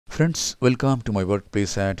Friends, welcome to my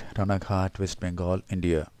workplace at Ranaghat, West Bengal,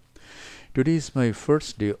 India. Today is my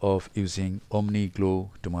first day of using Omniglow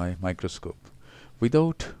to my microscope.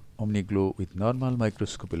 Without Omniglow with normal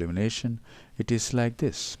microscope illumination, it is like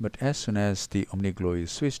this. But as soon as the Omniglow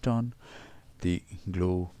is switched on, the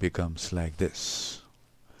glow becomes like this.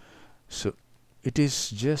 So it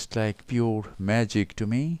is just like pure magic to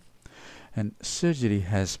me, and surgery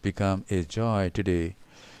has become a joy today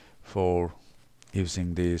for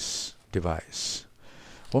using this device.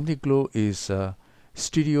 Omniglow is a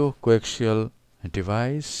stereocoaxial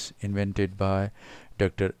device invented by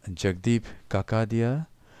Dr. Jagdeep Kakadia,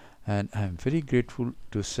 and I am very grateful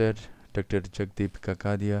to Sir Dr. Jagdeep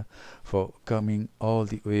Kakadia for coming all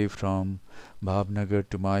the way from Bhavnagar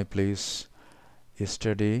to my place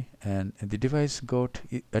yesterday, and the device got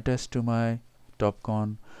attached to my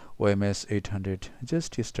Topcon OMS 800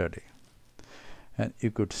 just yesterday, and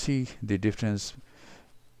you could see the difference,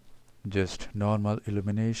 just normal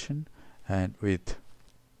illumination and with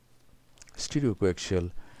stereocoaxial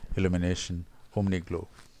illumination Omniglow.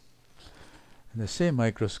 And the same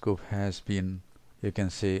microscope has been, you can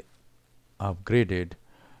say, upgraded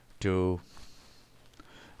to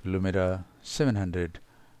Lumera 700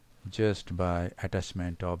 just by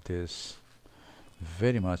attachment of this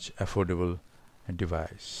very much affordable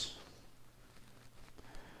device.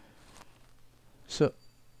 So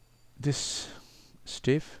this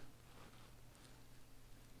stiff,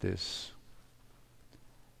 this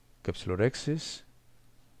capsular axis,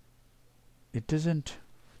 it doesn't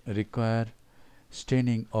require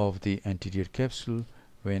staining of the anterior capsule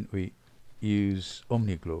when we use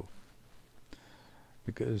Omniglow,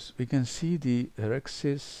 because we can see the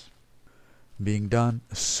axis being done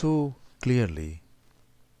so clearly.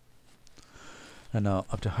 And now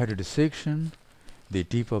after hydrodissection, the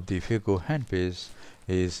tip of the phaco handpiece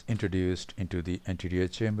is introduced into the anterior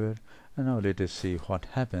chamber, and now let us see what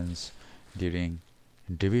happens during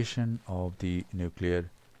division of the nuclear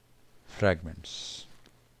fragments.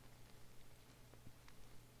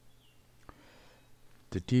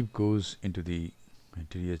 The tip goes into the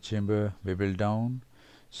anterior chamber, bevel down,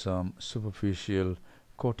 some superficial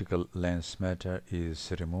cortical lens matter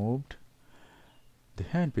is removed, the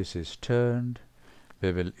handpiece is turned,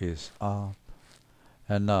 bevel is up,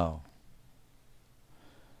 and now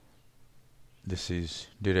this is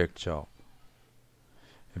direct job.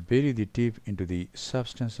 Bury the tip into the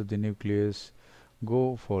substance of the nucleus,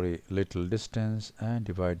 go for a little distance and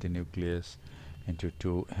divide the nucleus into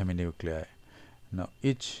two heminuclei. Now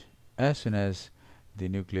as soon as the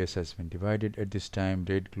nucleus has been divided, at this time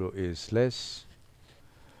red glow is less,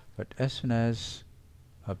 but as soon as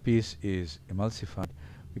a piece is emulsified,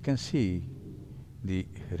 we can see the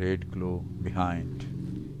red glow behind.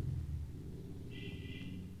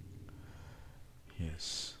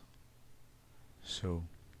 Yes. So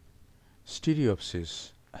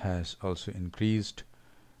stereopsis has also increased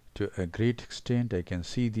to a great extent. I can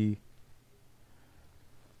see the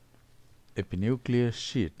epinuclear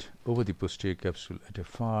sheet over the posterior capsule at a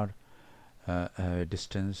far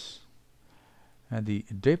distance, and the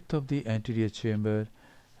depth of the anterior chamber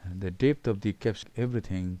and the depth of the capsule,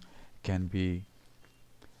 everything can be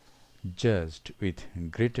judged with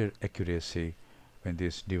greater accuracy when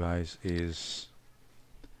this device is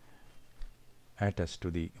attached to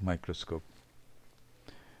the microscope.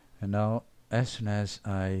 And now as soon as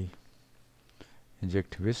I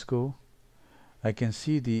inject visco, I can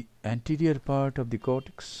see the anterior part of the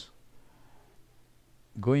cortex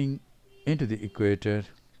going into the equator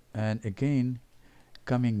and again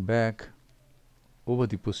coming back over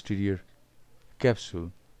the posterior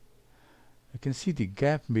capsule. I can see the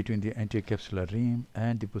gap between the anterior capsular rim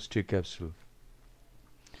and the posterior capsule.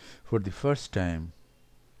 For the first time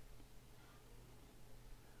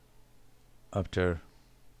after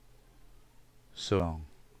so long,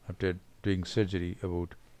 after doing surgery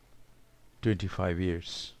about 25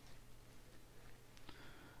 years.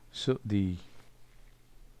 So the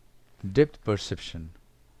depth perception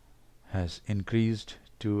has increased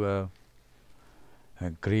to a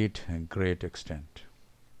great extent.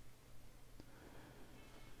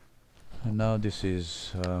 And now this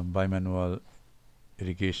is bimanual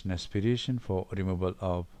irrigation aspiration for removal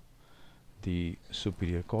of the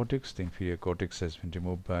superior cortex. The inferior cortex has been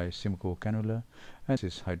removed by Simcoe cannula, and this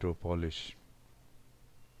is hydro polish.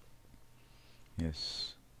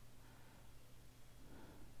 Yes,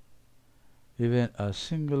 even a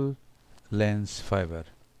single lens fiber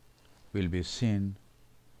will be seen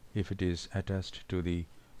if it is attached to the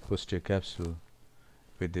posterior capsule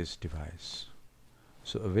with this device.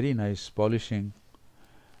 So a very nice polishing,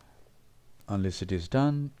 unless it is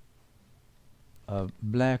done a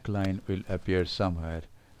black line will appear somewhere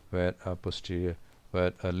where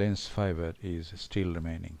a lens fiber is still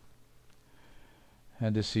remaining.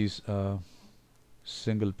 And this is a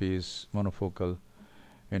single piece monofocal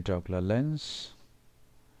intraocular lens,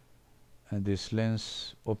 and this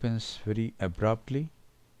lens opens very abruptly.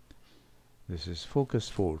 This is focus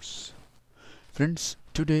force. Friends,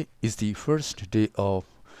 today is the first day of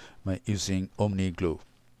my using Omniglow,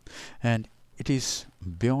 and it is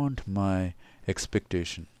beyond my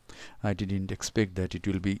expectation. I didn't expect that it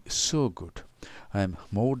will be so good. I am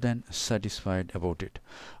more than satisfied about it.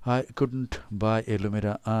 I couldn't buy a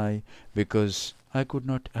Lumera eye because I could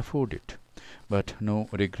not afford it. But no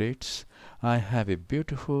regrets. I have a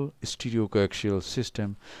beautiful stereocoaxial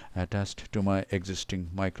system attached to my existing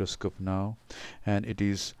microscope now, and it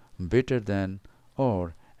is better than,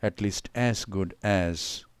 or at least as good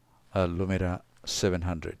as, a Lumera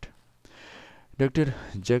 700. Dr.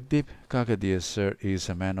 Jagdeep Kakadia sir is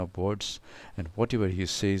a man of words, and whatever he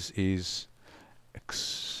says is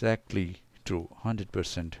exactly true,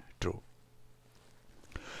 100% true.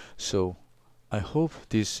 So I hope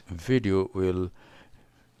this video will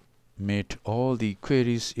meet all the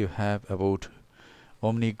queries you have about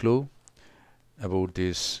Omniglow, about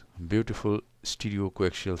this beautiful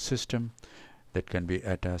stereocoaxial system that can be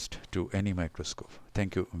attached to any microscope.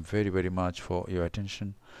 Thank you very much for your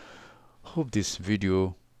attention. Hope this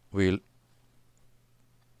video will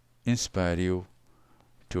inspire you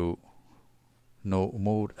to know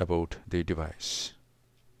more about the device.